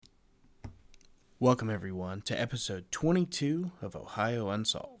Welcome, everyone, to episode 22 of Ohio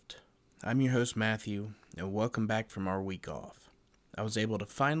Unsolved. I'm your host, Matthew, and welcome back from our week off. I was able to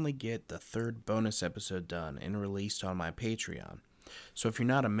finally get the third bonus episode done and released on my Patreon. So if you're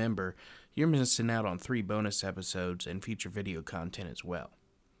not a member, you're missing out on 3 bonus episodes and future video content as well.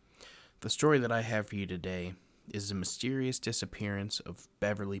 The story that I have for you today is the mysterious disappearance of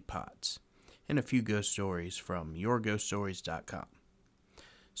Beverly Potts, and a few ghost stories from yourghoststories.com.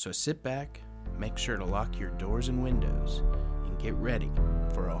 So sit back, make sure to lock your doors and windows, and get ready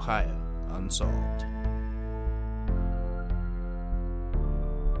for Ohio Unsolved.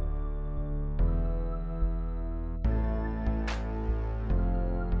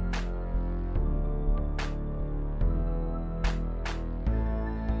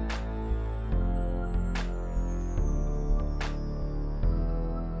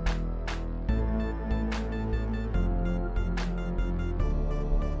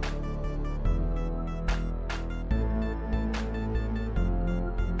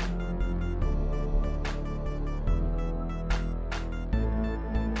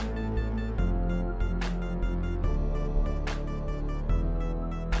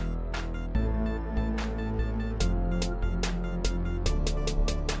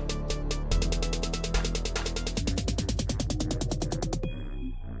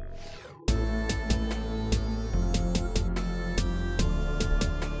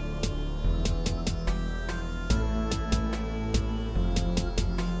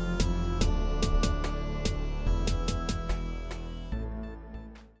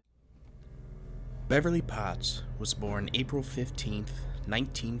 Beverly Potts was born April 15,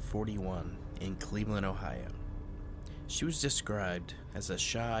 1941, in Cleveland, Ohio. She was described as a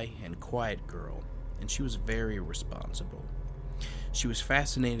shy and quiet girl, and she was very responsible. She was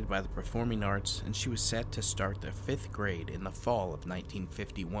fascinated by the performing arts, and she was set to start the 5th grade in the fall of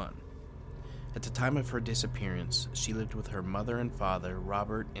 1951. At the time of her disappearance, she lived with her mother and father,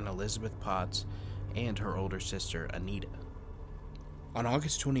 Robert and Elizabeth Potts, and her older sister, Anita. On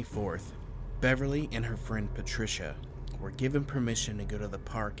August 24th, Beverly and her friend Patricia were given permission to go to the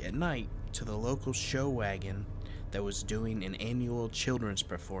park at night to the local show wagon that was doing an annual children's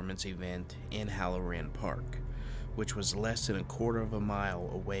performance event in Halloran Park, which was less than a quarter of a mile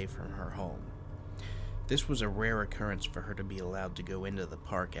away from her home. This was a rare occurrence for her to be allowed to go into the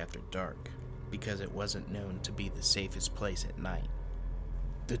park after dark, because it wasn't known to be the safest place at night.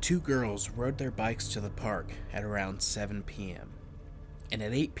 The 2 girls rode their bikes to the park at around 7 p.m. And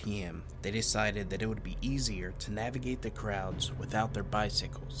at 8 p.m., they decided that it would be easier to navigate the crowds without their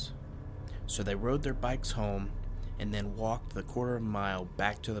bicycles. So they rode their bikes home and then walked the quarter of a mile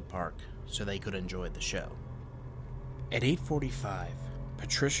back to the park so they could enjoy the show. At 8:45,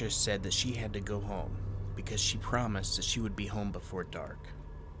 Patricia said that she had to go home because she promised that she would be home before dark.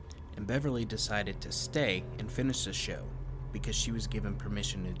 And Beverly decided to stay and finish the show because she was given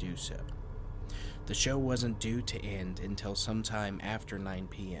permission to do so. The show wasn't due to end until sometime after 9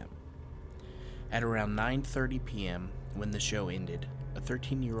 p.m. At around 9:30 p.m., when the show ended, a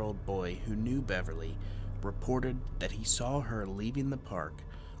 13-year-old boy who knew Beverly reported that he saw her leaving the park,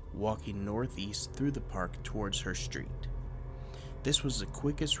 walking northeast through the park towards her street. This was the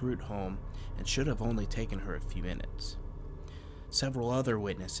quickest route home and should have only taken her a few minutes. Several other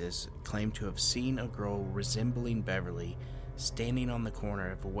witnesses claimed to have seen a girl resembling Beverly standing on the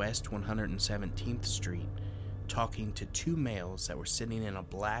corner of West 117th Street, talking to 2 males that were sitting in a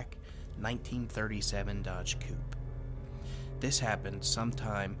black 1937 Dodge Coupe. This happened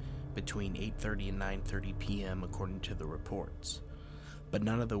sometime between 8:30 and 9:30 p.m. according to the reports, but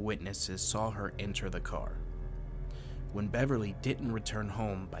none of the witnesses saw her enter the car. When Beverly didn't return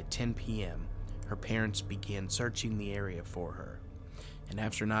home by 10 p.m., her parents began searching the area for her, and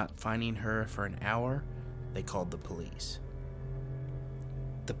after not finding her for an hour, they called the police.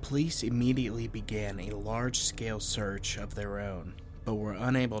 The police immediately began a large-scale search of their own, but were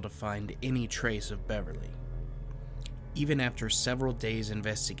unable to find any trace of Beverly. Even after several days'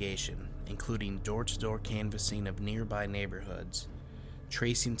 investigation, including door-to-door canvassing of nearby neighborhoods,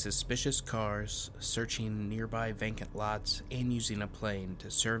 tracing suspicious cars, searching nearby vacant lots, and using a plane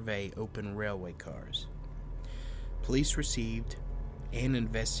to survey open railway cars, police received and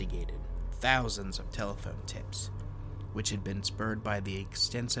investigated thousands of telephone tips, which had been spurred by the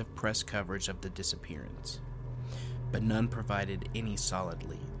extensive press coverage of the disappearance, but none provided any solid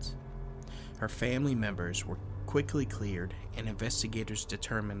leads. Her family members were quickly cleared, and investigators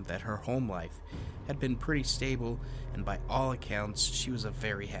determined that her home life had been pretty stable, and by all accounts, she was a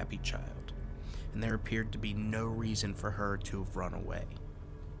very happy child, and there appeared to be no reason for her to have run away.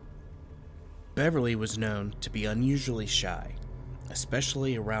 Beverly was known to be unusually shy,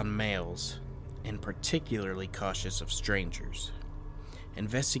 especially around males, and particularly cautious of strangers.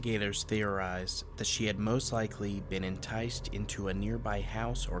 Investigators theorized that she had most likely been enticed into a nearby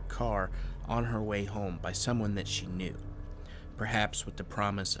house or car on her way home by someone that she knew, perhaps with the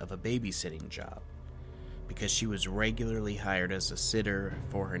promise of a babysitting job, because she was regularly hired as a sitter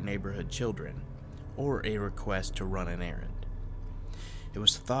for her neighborhood children, or a request to run an errand. It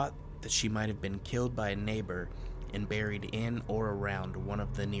was thought that she might have been killed by a neighbor and buried in or around one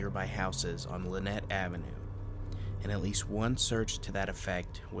of the nearby houses on Lynette Avenue, and at least one search to that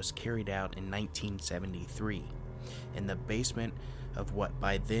effect was carried out in 1973 in the basement of what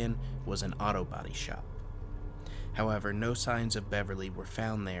by then was an auto body shop. However, no signs of Beverly were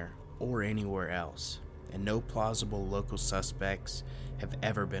found there or anywhere else, and no plausible local suspects have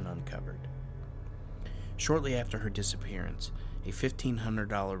ever been uncovered. Shortly after her disappearance, a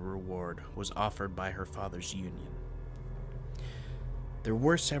 $1,500 reward was offered by her father's union. There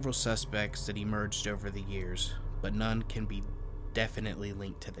were several suspects that emerged over the years, but none can be definitely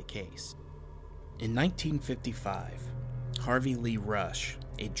linked to the case. In 1955, Harvey Lee Rush,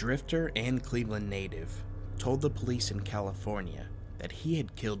 a drifter and Cleveland native, told the police in California that he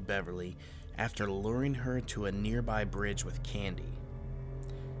had killed Beverly after luring her to a nearby bridge with candy.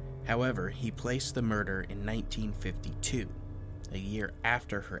 However, he placed the murder in 1952, a year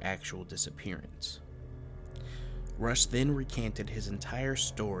after her actual disappearance. Rush then recanted his entire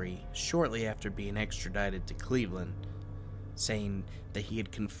story shortly after being extradited to Cleveland, saying that he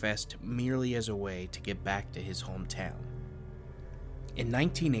had confessed merely as a way to get back to his hometown. In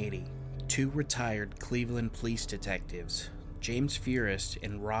 1980, two retired Cleveland police detectives, James Furist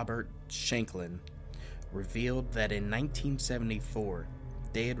and Robert Shanklin, revealed that in 1974,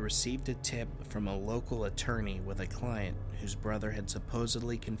 they had received a tip from a local attorney with a client whose brother had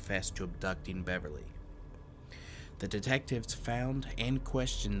supposedly confessed to abducting Beverly. The detectives found and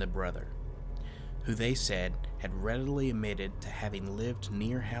questioned the brother, who they said had readily admitted to having lived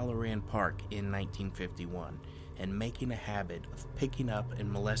near Halloran Park in 1951 and making a habit of picking up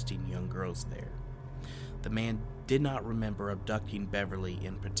and molesting young girls there. The man did not remember abducting Beverly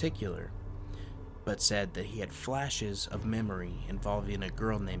in particular, but said that he had flashes of memory involving a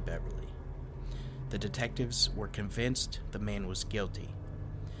girl named Beverly. The detectives were convinced the man was guilty,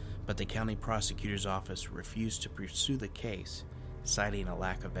 but the county prosecutor's office refused to pursue the case, citing a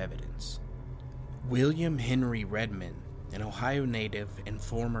lack of evidence. William Henry Redmond, an Ohio native and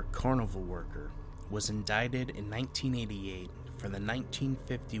former carnival worker, was indicted in 1988 for the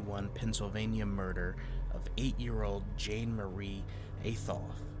 1951 Pennsylvania murder of 8-year-old Jane Marie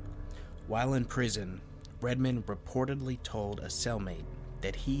Athoff. While in prison, Redmond reportedly told a cellmate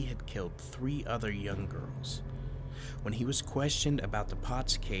that he had killed 3 other young girls. When he was questioned about the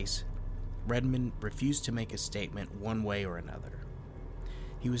Potts case, Redmond refused to make a statement one way or another.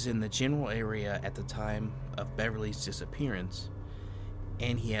 He was in the general area at the time of Beverly's disappearance,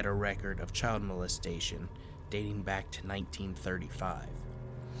 and he had a record of child molestation dating back to 1935.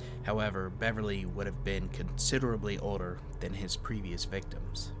 However, Beverly would have been considerably older than his previous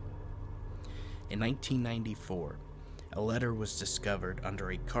victims. In 1994, a letter was discovered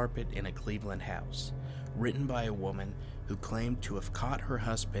under a carpet in a Cleveland house, written by a woman who claimed to have caught her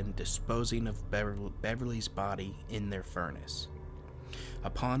husband disposing of Beverly's body in their furnace.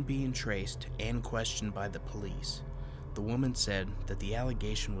 Upon being traced and questioned by the police, the woman said that the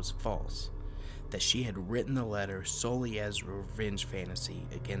allegation was false, that she had written the letter solely as a revenge fantasy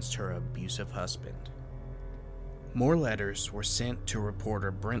against her abusive husband. More letters were sent to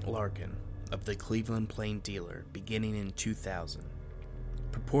reporter Brent Larkin of the Cleveland Plain Dealer beginning in 2000,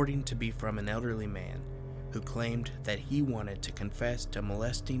 purporting to be from an elderly man who claimed that he wanted to confess to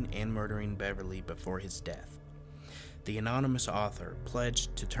molesting and murdering Beverly before his death. The anonymous author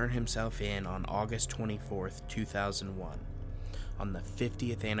pledged to turn himself in on August 24, 2001, on the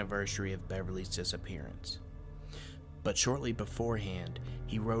 50th anniversary of Beverly's disappearance. But shortly beforehand,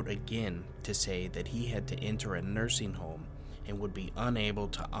 he wrote again to say that he had to enter a nursing home and would be unable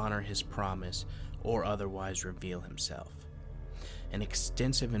to honor his promise or otherwise reveal himself. An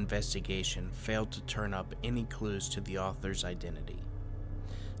extensive investigation failed to turn up any clues to the author's identity.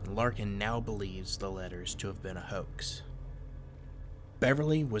 Larkin now believes the letters to have been a hoax.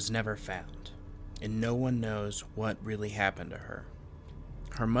 Beverly was never found, and no one knows what really happened to her.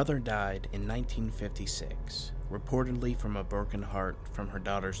 Her mother died in 1956, reportedly from a broken heart from her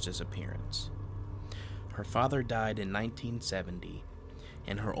daughter's disappearance. Her father died in 1970,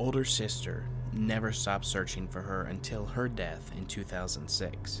 and her older sister never stopped searching for her until her death in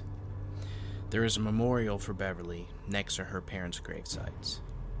 2006. There is a memorial for Beverly next to her parents' gravesites.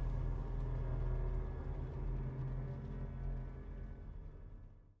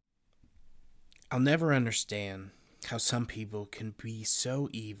 I'll never understand how some people can be so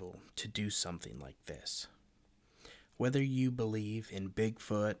evil to do something like this. Whether you believe in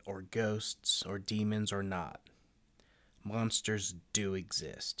Bigfoot or ghosts or demons or not, monsters do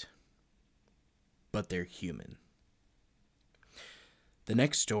exist. But they're human. The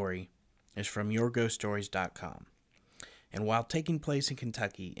next story is from YourGhostStories.com. And while taking place in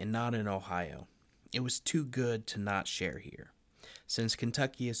Kentucky and not in Ohio, it was too good to not share here. Since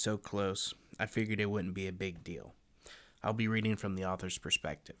Kentucky is so close, I figured it wouldn't be a big deal. I'll be reading from the author's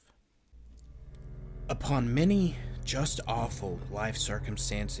perspective. Upon many just awful life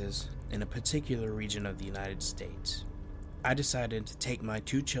circumstances in a particular region of the United States, I decided to take my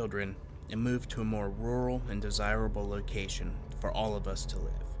 2 children and move to a more rural and desirable location for all of us to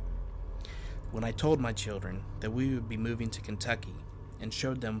live. When I told my children that we would be moving to Kentucky and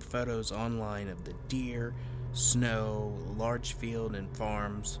showed them photos online of the deer, snow, large field, and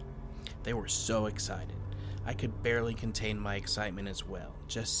farms, they were so excited. I could barely contain my excitement as well,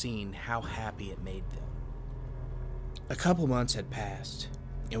 just seeing how happy it made them. A couple months had passed,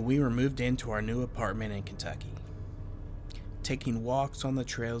 and we were moved into our new apartment in Kentucky. Taking walks on the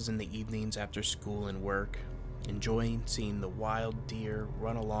trails in the evenings after school and work, enjoying seeing the wild deer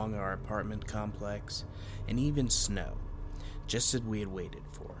run along our apartment complex, and even snow, just as we had waited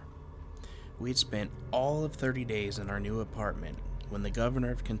for. We had spent all of 30 days in our new apartment when the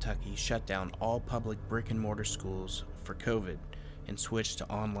governor of Kentucky shut down all public brick-and-mortar schools for COVID and switched to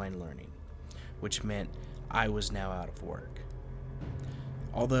online learning, which meant I was now out of work.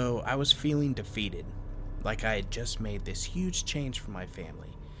 Although I was feeling defeated, like I had just made this huge change for my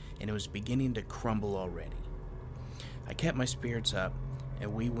family, and it was beginning to crumble already. I kept my spirits up,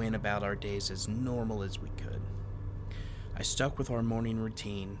 and we went about our days as normal as we could. I stuck with our morning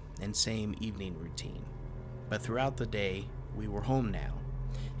routine and same evening routine, but throughout the day, we were home now,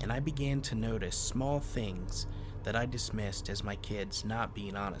 and I began to notice small things that I dismissed as my kids not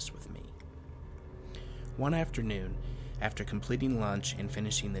being honest with me. One afternoon, after completing lunch and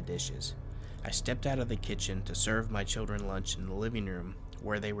finishing the dishes, I stepped out of the kitchen to serve my children lunch in the living room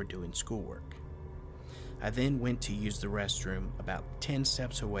where they were doing schoolwork. I then went to use the restroom about 10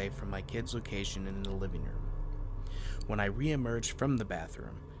 steps away from my kids' location in the living room. When I re-emerged from the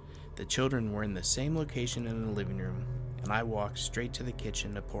bathroom, the children were in the same location in the living room, and I walked straight to the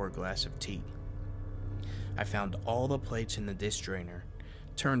kitchen to pour a glass of tea. I found all the plates in the dish drainer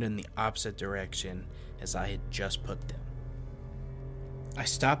turned in the opposite direction as I had just put them. I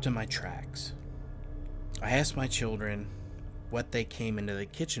stopped in my tracks. I asked my children what they came into the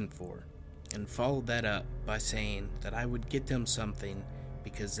kitchen for, and followed that up by saying that I would get them something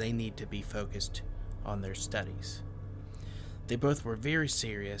because they need to be focused on their studies. They both were very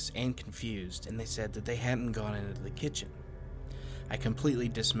serious and confused, and they said that they hadn't gone into the kitchen. I completely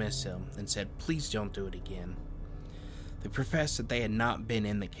dismissed them and said, "Please don't do it again." They professed that they had not been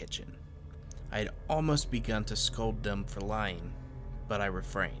in the kitchen. I had almost begun to scold them for lying, but I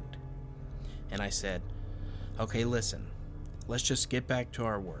refrained. And I said, "Okay, listen, let's just get back to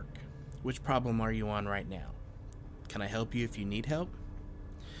our work. Which problem are you on right now? Can I help you if you need help?"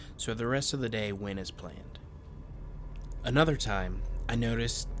 So the rest of the day went as planned. Another time, I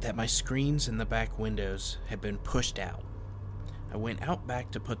noticed that my screens in the back windows had been pushed out. I went out back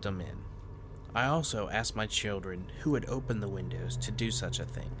to put them in. I also asked my children who had opened the windows to do such a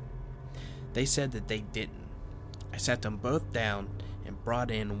thing. They said that they didn't. I sat them both down and brought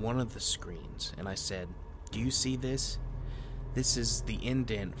in one of the screens, and I said, "Do you see this? This is the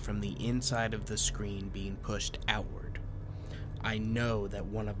indent from the inside of the screen being pushed outward. I know that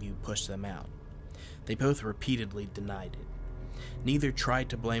one of you pushed them out." They both repeatedly denied it. Neither tried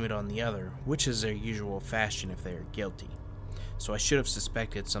to blame it on the other, which is their usual fashion if they are guilty, so I should have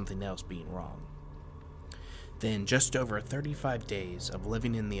suspected something else being wrong. Then, just over 35 days of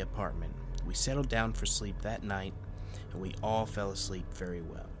living in the apartment, we settled down for sleep that night, and we all fell asleep very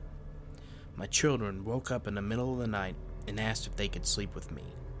well. My children woke up in the middle of the night and asked if they could sleep with me.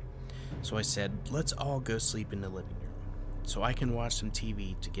 So I said, "Let's all go sleep in the living room, so I can watch some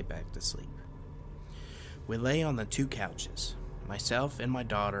TV to get back to sleep." We lay on the 2 couches, myself and my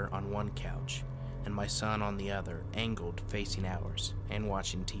daughter on one couch, and my son on the other, angled facing ours, and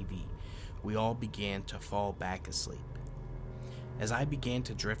watching TV. We all began to fall back asleep. As I began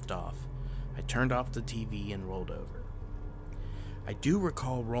to drift off, I turned off the TV and rolled over. I do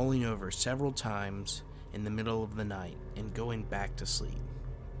recall rolling over several times in the middle of the night and going back to sleep,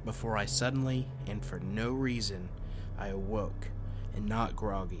 before I suddenly, and for no reason, I awoke, and not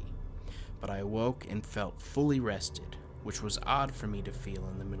groggy, but I awoke and felt fully rested, which was odd for me to feel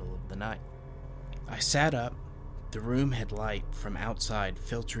in the middle of the night. I sat up, The room had light from outside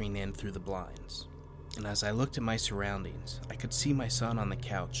filtering in through the blinds, and as I looked at my surroundings, I could see my son on the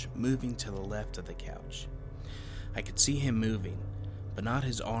couch moving to the left of the couch. I could see him moving, but not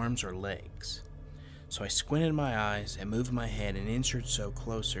his arms or legs. So I squinted my eyes and moved my head an inch or so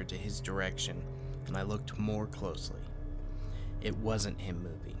closer to his direction, and I looked more closely. It wasn't him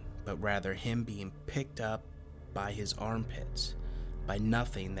moving, but rather him being picked up by his armpits, by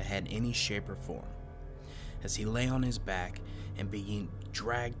nothing that had any shape or form. As he lay on his back and being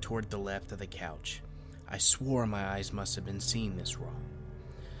dragged toward the left of the couch, I swore my eyes must have been seeing this wrong.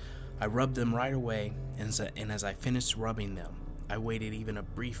 I rubbed them right away, and as I finished rubbing them, I waited even a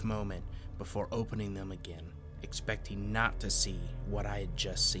brief moment before opening them again, expecting not to see what I had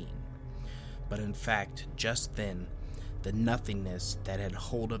just seen. But in fact, just then, the nothingness that had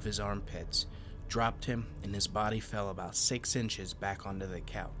hold of his armpits dropped him, and his body fell about 6 inches back onto the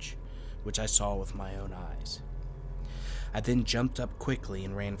couch, which I saw with my own eyes. I then jumped up quickly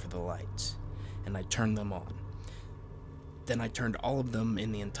and ran for the lights, and I turned them on. Then I turned all of them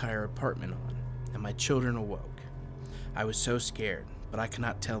in the entire apartment on, and my children awoke. I was so scared, but I could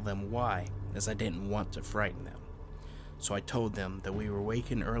not tell them why, as I didn't want to frighten them. So I told them that we were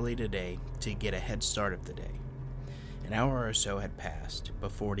waking early today to get a head start of the day. An hour or so had passed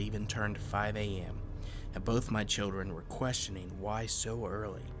before it even turned 5 a.m., and both my children were questioning why so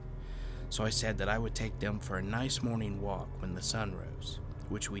early. So I said that I would take them for a nice morning walk when the sun rose,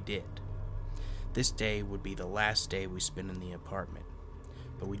 which we did. This day would be the last day we spent in the apartment,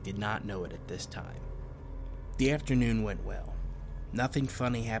 but we did not know it at this time. The afternoon went well. Nothing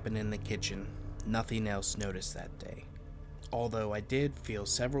funny happened in the kitchen, nothing else noticed that day. Although I did feel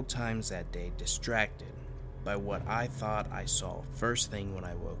several times that day distracted by what I thought I saw first thing when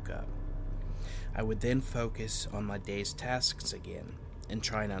I woke up. I would then focus on my day's tasks again and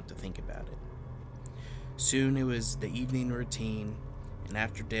try not to think about it. Soon it was the evening routine, and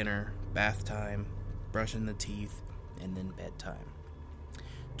after dinner, bath time, brushing the teeth, and then bedtime.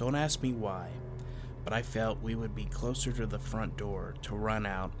 Don't ask me why, but I felt we would be closer to the front door to run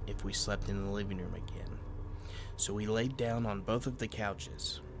out if we slept in the living room again. So we laid down on both of the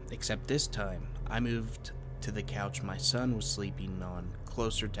couches, except this time I moved to the couch my son was sleeping on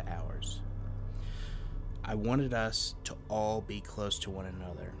closer to ours. I wanted us to all be close to one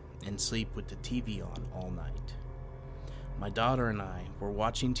another and sleep with the TV on all night. My daughter and I were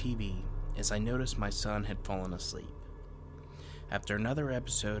watching TV as I noticed my son had fallen asleep. After another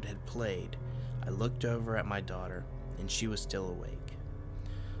episode had played, I looked over at my daughter and she was still awake.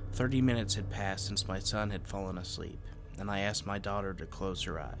 30 minutes had passed since my son had fallen asleep, and I asked my daughter to close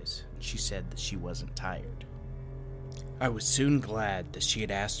her eyes, and she said that she wasn't tired. I was soon glad that she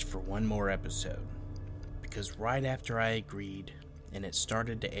had asked for one more episode, because right after I agreed and it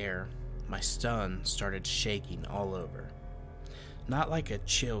started to air, my son started shaking all over. Not like a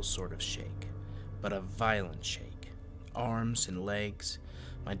chill sort of shake, but a violent shake. Arms and legs.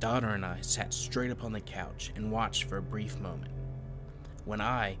 My daughter and I sat straight up on the couch and watched for a brief moment, when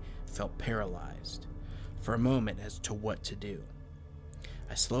I felt paralyzed for a moment as to what to do.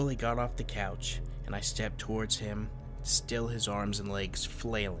 I slowly got off the couch and I stepped towards him, still his arms and legs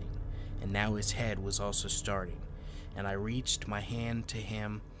flailing, and now his head was also starting, and I reached my hand to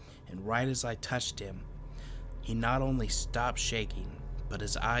him, and right as I touched him, he not only stopped shaking, but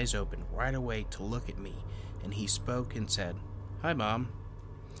his eyes opened right away to look at me, and he spoke and said, "Hi, Mom."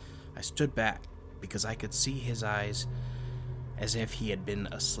 I stood back because I could see his eyes as if he had been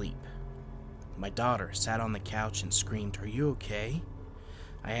asleep. My daughter sat on the couch and screamed, "Are you okay?"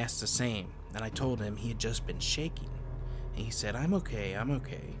 I asked the same, and I told him he had just been shaking, and he said, I'm okay.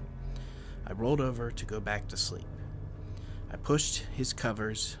 I rolled over to go back to sleep. I pushed his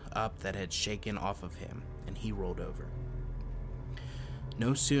covers up that had shaken off of him, and he rolled over.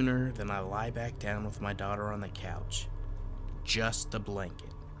 No sooner than I lie back down with my daughter on the couch, just the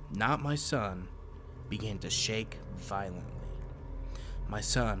blanket, not my son, began to shake violently. My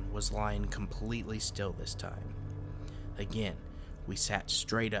son was lying completely still this time. Again, we sat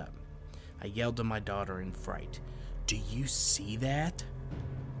straight up. I yelled to my daughter in fright, "Do you see that?"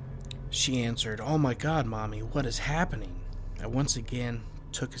 She answered, "Oh my God, Mommy, what is happening?" I once again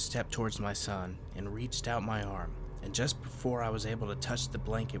took a step towards my son and reached out my arm, and just before I was able to touch the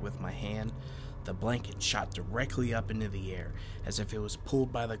blanket with my hand, the blanket shot directly up into the air as if it was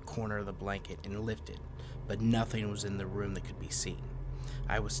pulled by the corner of the blanket and lifted, but nothing was in the room that could be seen.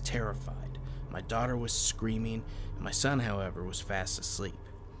 I was terrified. My daughter was screaming, and my son, however, was fast asleep,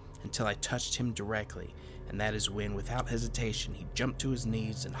 until I touched him directly, and that is when, without hesitation, he jumped to his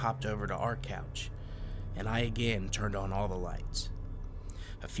knees and hopped over to our couch, and I again turned on all the lights.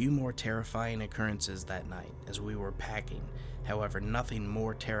 A few more terrifying occurrences that night as we were packing, however, nothing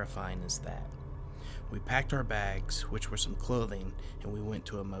more terrifying as that. We packed our bags, which were some clothing, and we went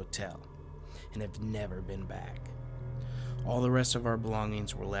to a motel, and have never been back. All the rest of our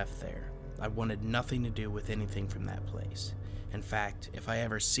belongings were left there. I wanted nothing to do with anything from that place. In fact, if I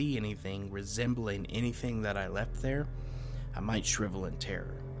ever see anything resembling anything that I left there, I might shrivel in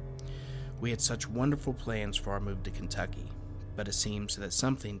terror. We had such wonderful plans for our move to Kentucky, but it seems that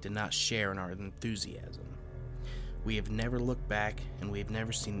something did not share in our enthusiasm. We have never looked back, and we have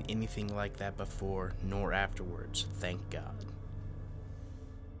never seen anything like that before nor afterwards, thank God.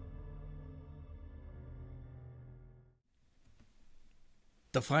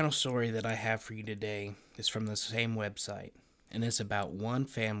 The final story that I have for you today is from the same website, and it's about one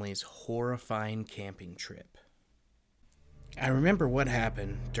family's horrifying camping trip. I remember what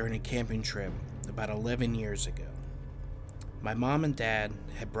happened during a camping trip about 11 years ago. My mom and dad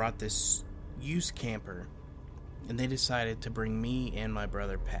had brought this used camper, and they decided to bring me and my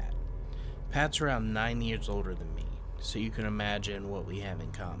brother Pat. Pat's around 9 years older than me, so you can imagine what we have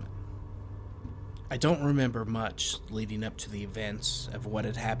in common. I don't remember much leading up to the events of what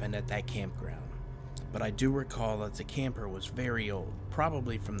had happened at that campground, but I do recall that the camper was very old,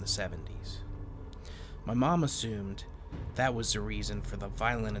 probably from the 70s. My mom assumed that was the reason for the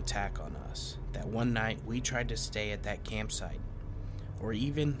violent attack on us, that one night we tried to stay at that campsite, or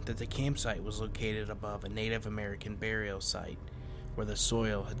even that the campsite was located above a Native American burial site where the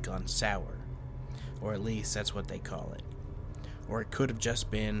soil had gone sour, or at least that's what they call it. Or it could have just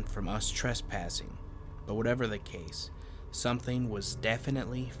been from us trespassing, but whatever the case, something was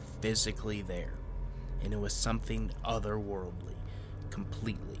definitely physically there, and it was something otherworldly,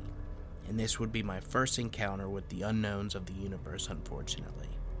 completely. And this would be my first encounter with the unknowns of the universe, unfortunately.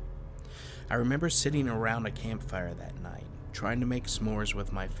 I remember sitting around a campfire that night, trying to make s'mores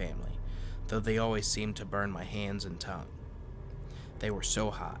with my family, though they always seemed to burn my hands and tongue. They were so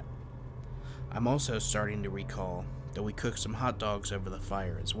hot. I'm also starting to recall that we cooked some hot dogs over the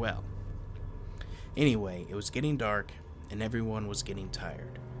fire as well. Anyway, it was getting dark, and everyone was getting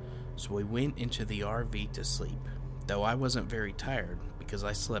tired, so we went into the RV to sleep, though I wasn't very tired because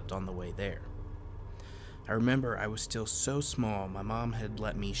I slept on the way there. I remember I was still so small my mom had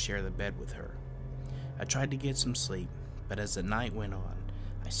let me share the bed with her. I tried to get some sleep, but as the night went on,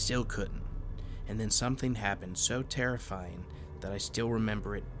 I still couldn't, and then something happened so terrifying that I still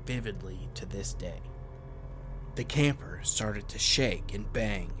remember it vividly to this day. The camper started to shake and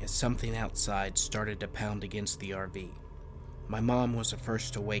bang as something outside started to pound against the RV. My mom was the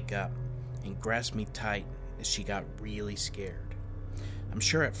first to wake up and grasped me tight as she got really scared. I'm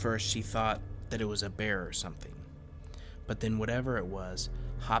sure at first she thought that it was a bear or something, but then whatever it was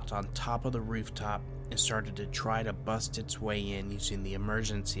hopped on top of the rooftop and started to try to bust its way in using the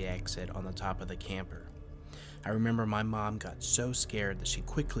emergency exit on the top of the camper. I remember my mom got so scared that she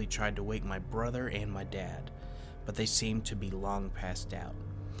quickly tried to wake my brother and my dad, but they seemed to be long passed out.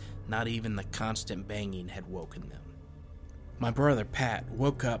 Not even the constant banging had woken them. My brother Pat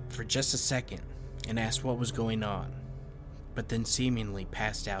woke up for just a second and asked what was going on, but then seemingly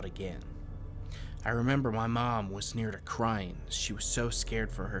passed out again. I remember my mom was near to crying. She was so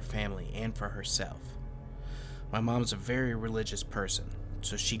scared for her family and for herself. My mom's a very religious person,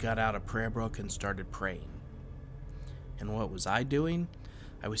 so she got out a prayer book and started praying. And what was I doing?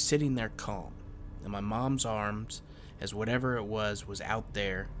 I was sitting there calm, in my mom's arms, as whatever it was out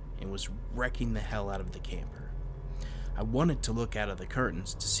there and was wrecking the hell out of the camper. I wanted to look out of the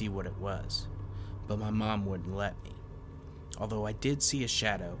curtains to see what it was, but my mom wouldn't let me. Although I did see a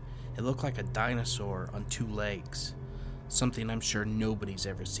shadow, it looked like a dinosaur on two legs, something I'm sure nobody's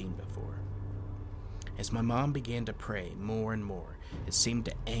ever seen before. As my mom began to pray more and more, it seemed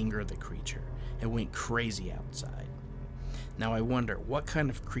to anger the creature. It went crazy outside. Now I wonder what kind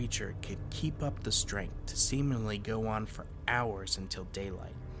of creature could keep up the strength to seemingly go on for hours until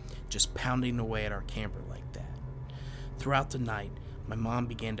daylight, just pounding away at our camper like that. Throughout the night, my mom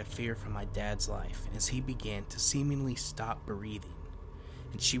began to fear for my dad's life as he began to seemingly stop breathing,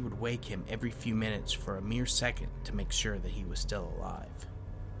 and she would wake him every few minutes for a mere second to make sure that he was still alive.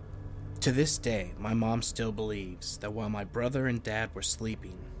 To this day, my mom still believes that while my brother and dad were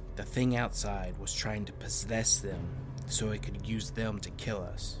sleeping, the thing outside was trying to possess them so it could use them to kill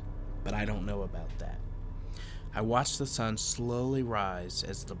us, but I don't know about that. I watched the sun slowly rise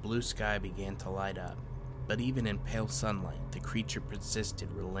as the blue sky began to light up, but even in pale sunlight, the creature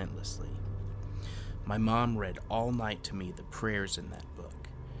persisted relentlessly. My mom read all night to me the prayers in that book,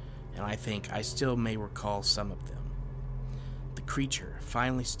 and I think I still may recall some of them. The creature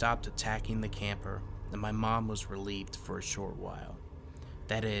finally stopped attacking the camper, and my mom was relieved for a short while.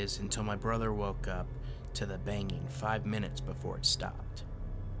 That is, until my brother woke up to the banging 5 minutes before it stopped.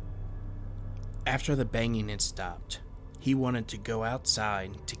 After the banging had stopped, he wanted to go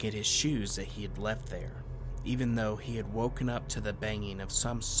outside to get his shoes that he had left there, even though he had woken up to the banging of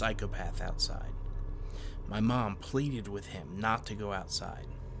some psychopath outside. My mom pleaded with him not to go outside,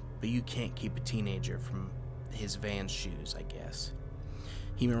 but you can't keep a teenager from his Vans shoes, I guess.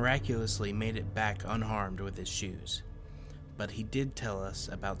 He miraculously made it back unharmed with his shoes, but he did tell us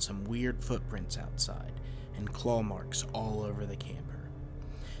about some weird footprints outside and claw marks all over the camper.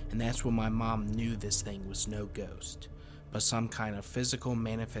 And that's when my mom knew this thing was no ghost, but some kind of physical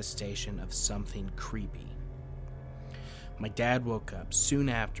manifestation of something creepy. My dad woke up soon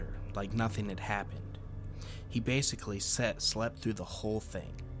after, like nothing had happened. He basically slept through the whole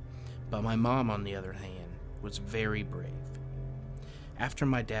thing, but my mom, on the other hand, was very brave. After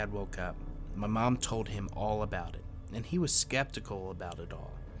my dad woke up, my mom told him all about it, and he was skeptical about it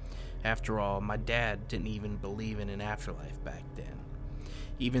all. After all, my dad didn't even believe in an afterlife back then,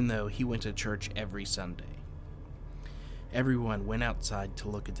 even though he went to church every Sunday. Everyone went outside to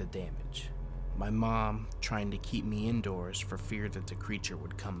look at the damage, my mom trying to keep me indoors for fear that the creature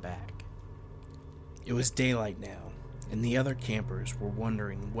would come back. It was daylight now, and the other campers were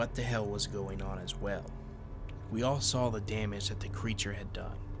wondering what the hell was going on as well. We all saw the damage that the creature had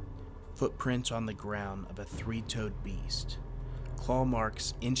done. Footprints on the ground of a 3-toed beast, claw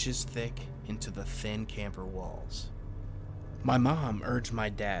marks inches thick into the thin camper walls. My mom urged my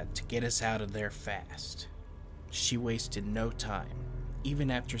dad to get us out of there fast. She wasted no time. Even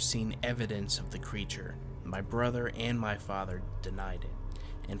after seeing evidence of the creature, my brother and my father denied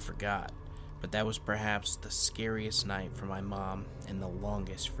it and forgot, but that was perhaps the scariest night for my mom and the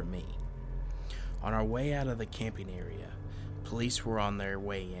longest for me. On our way out of the camping area, police were on their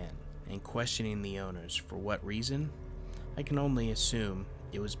way in and questioning the owners. For what reason? I can only assume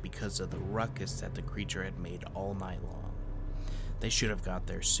it was because of the ruckus that the creature had made all night long. They should have got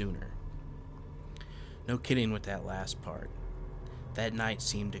there sooner. No kidding with that last part. That night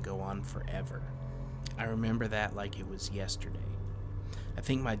seemed to go on forever. I remember that like it was yesterday. I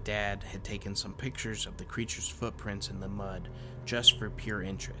think my dad had taken some pictures of the creature's footprints in the mud just for pure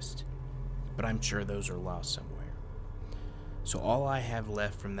interest, but I'm sure those are lost somewhere. So all I have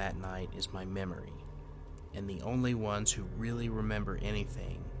left from that night is my memory, and the only ones who really remember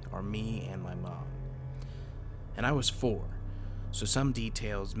anything are me and my mom. And I was 4, so some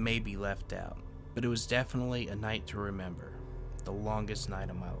details may be left out, but it was definitely a night to remember, the longest night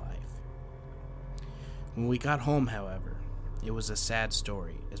of my life. When we got home, however, it was a sad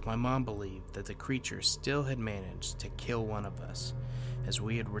story, as my mom believed that the creature still had managed to kill one of us, as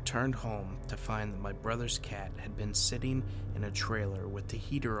we had returned home to find that my brother's cat had been sitting in a trailer with the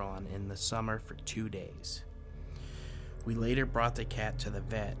heater on in the summer for 2 days. We later brought the cat to the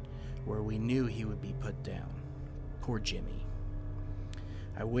vet, where we knew he would be put down. Poor Jimmy.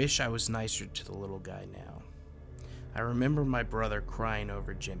 I wish I was nicer to the little guy now. I remember my brother crying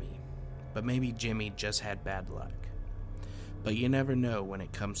over Jimmy, but maybe Jimmy just had bad luck. But you never know when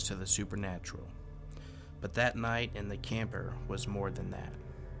it comes to the supernatural. But that night in the camper was more than that.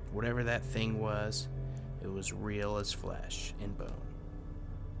 Whatever that thing was, it was real as flesh and bone.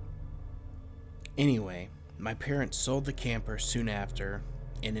 Anyway, my parents sold the camper soon after,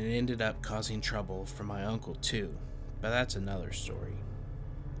 and it ended up causing trouble for my uncle too, but that's another story.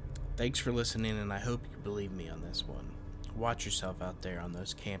 Thanks for listening, and I hope you believe me on this one. Watch yourself out there on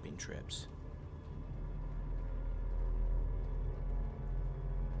those camping trips.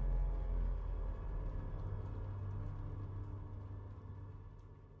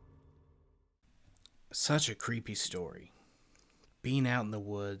 Such a creepy story. Being out in the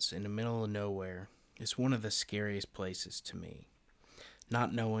woods in the middle of nowhere is one of the scariest places to me.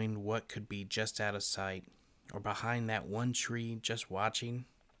 Not knowing what could be just out of sight or behind that one tree just watching.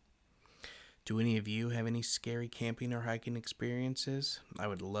 Do any of you have any scary camping or hiking experiences? I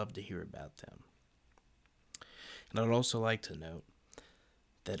would love to hear about them. And I'd also like to note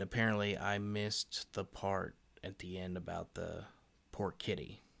that apparently I missed the part at the end about the poor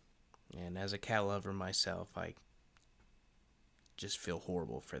kitty. And as a cat lover myself, I just feel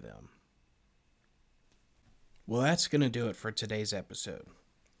horrible for them. Well, that's going to do it for today's episode.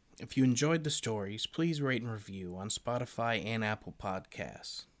 If you enjoyed the stories, please rate and review on Spotify and Apple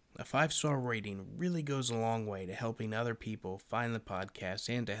Podcasts. A 5-star rating really goes a long way to helping other people find the podcast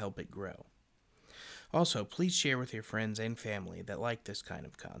and to help it grow. Also, please share with your friends and family that like this kind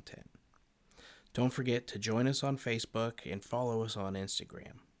of content. Don't forget to join us on Facebook and follow us on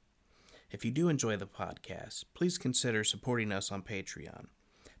Instagram. If you do enjoy the podcast, please consider supporting us on Patreon.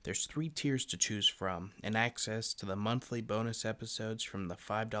 There's 3 tiers to choose from, and access to the monthly bonus episodes from the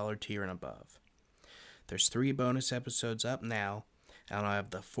 $5 tier and above. There's 3 bonus episodes up now, and I'll have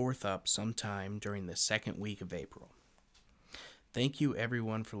the 4th up sometime during the 2nd week of April. Thank you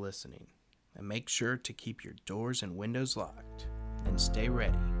everyone for listening, and make sure to keep your doors and windows locked, and stay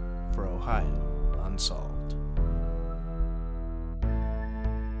ready for Ohio Unsolved.